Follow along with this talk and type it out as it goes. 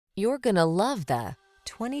You're gonna love the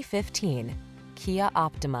 2015 Kia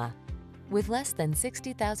Optima. With less than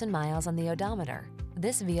 60,000 miles on the odometer,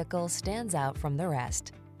 this vehicle stands out from the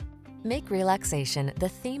rest. Make relaxation the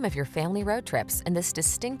theme of your family road trips in this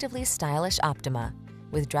distinctively stylish Optima.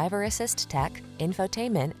 With driver assist tech,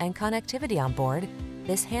 infotainment, and connectivity on board,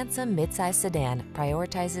 this handsome midsize sedan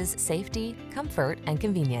prioritizes safety, comfort, and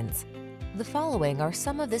convenience. The following are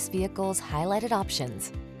some of this vehicle's highlighted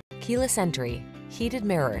options: keyless entry, heated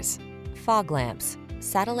mirrors, fog lamps,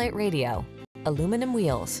 satellite radio, aluminum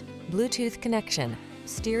wheels, Bluetooth connection,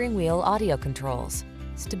 steering wheel audio controls,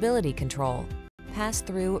 stability control,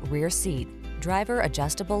 pass-through rear seat, driver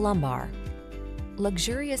adjustable lumbar.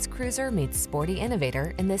 Luxurious cruiser meets sporty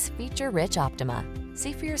innovator in this feature-rich Optima.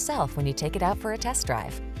 See for yourself when you take it out for a test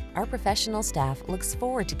drive. Our professional staff looks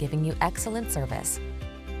forward to giving you excellent service.